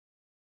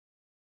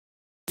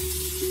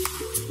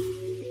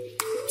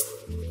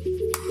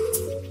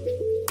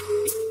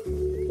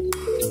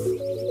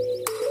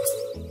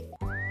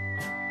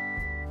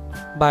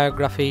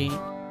Biography.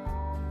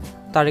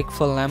 Tariq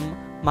full name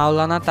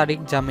Maulana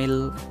Tariq Jamil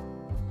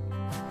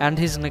and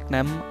his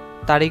nickname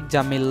Tariq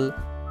Jamil.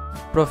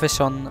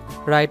 Profession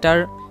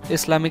writer,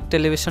 Islamic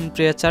television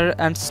preacher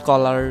and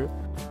scholar.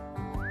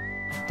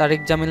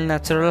 Tariq Jamil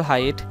natural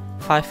height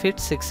 5 feet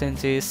 6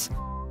 inches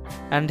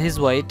and his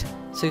weight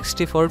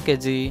 64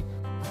 kg.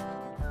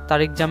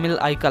 Tariq Jamil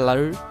eye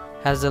color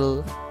hazel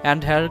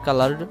and hair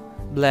color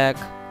black.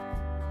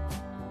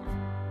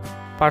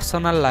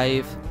 Personal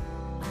life.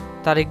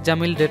 Tariq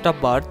Jamil date of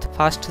birth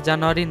 1st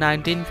January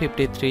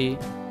 1953.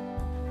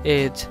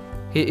 Age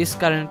he is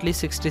currently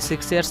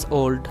 66 years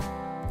old.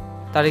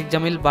 Tariq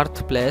Jamil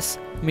birthplace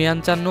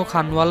Mianchannu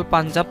Khanwal,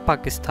 Punjab,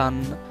 Pakistan.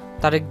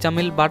 Tariq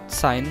Jamil birth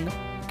sign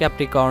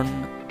Capricorn.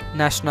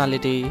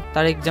 Nationality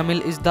Tariq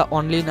Jamil is the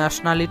only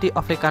nationality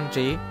of a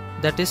country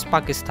that is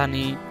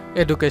Pakistani.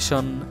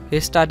 Education he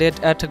studied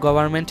at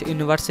Government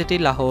University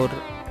Lahore.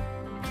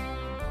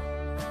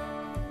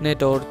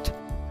 Net worth.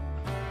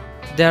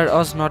 There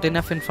was not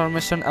enough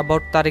information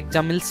about Tariq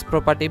Jamil's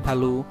property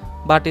value,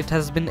 but it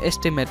has been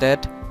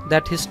estimated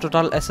that his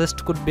total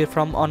assets could be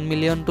from $1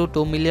 million to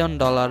 $2 million.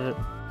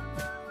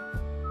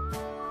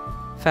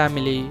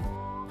 Family.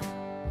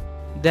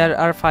 There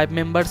are 5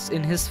 members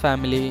in his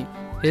family: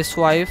 his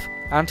wife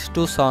and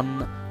 2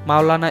 sons,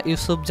 Maulana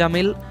Yusuf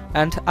Jamil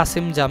and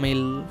Asim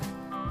Jamil.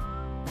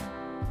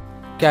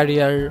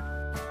 Career.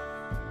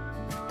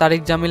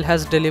 Tariq Jamil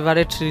has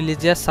delivered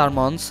religious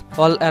sermons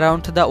all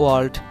around the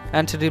world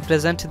and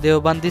represent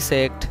Deobandi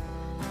sect.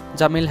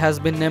 Jamil has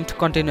been named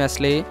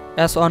continuously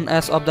as one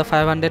of the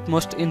 500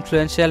 most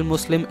influential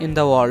Muslim in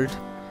the world.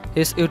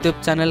 His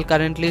YouTube channel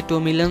currently 2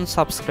 million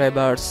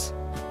subscribers.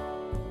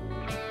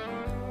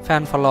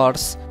 Fan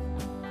followers.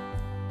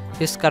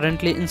 His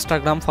currently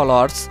Instagram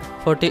followers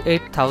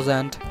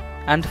 48,000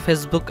 and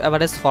Facebook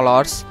average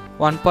followers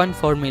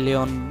 1.4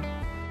 million.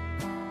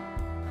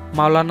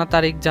 Maulana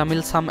Tariq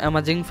Jamil some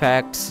amazing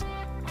facts.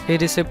 He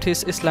received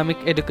his Islamic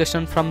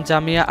education from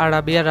Jamia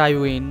Arabia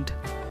Raiwind.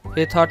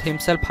 He taught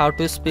himself how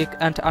to speak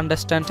and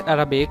understand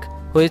Arabic,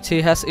 which he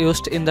has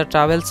used in the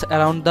travels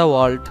around the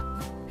world.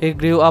 He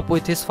grew up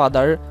with his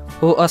father,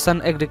 who was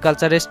an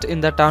agriculturist in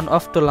the town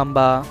of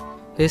Tulamba.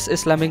 His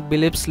Islamic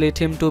beliefs lead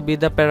him to be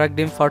the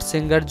paradigm for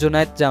singer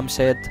Junaid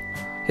Jamshed.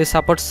 He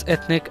supports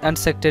ethnic and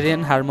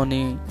sectarian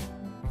harmony.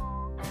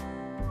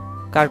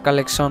 Car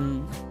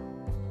collection.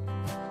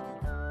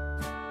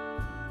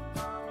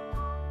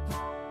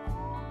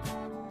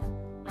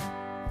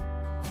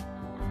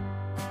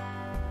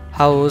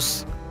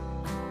 House.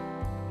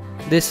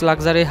 This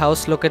luxury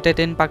house located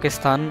in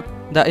Pakistan,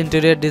 the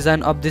interior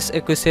design of this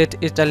exquisite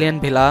Italian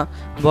villa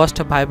boasts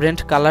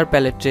vibrant color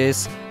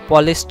palettes,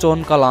 polished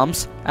stone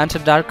columns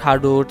and dark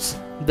hardwoods.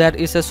 There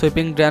is a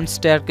sweeping grand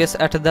staircase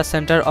at the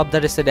center of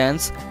the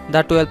residence.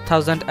 The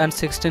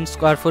 12,016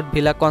 square foot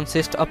villa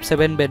consists of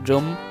 7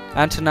 bedrooms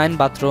and 9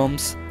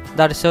 bathrooms.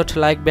 The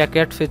resort-like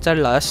backyard features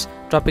lush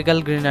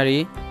tropical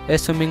greenery, a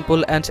swimming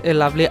pool and a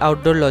lovely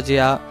outdoor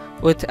loggia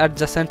with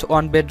adjacent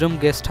 1-bedroom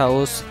guest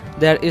house.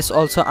 There is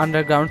also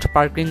underground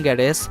parking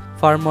garage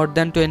for more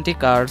than 20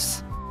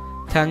 cars.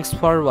 Thanks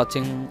for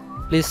watching.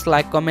 Please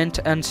like, comment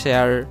and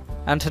share,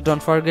 and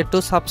don't forget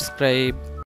to subscribe.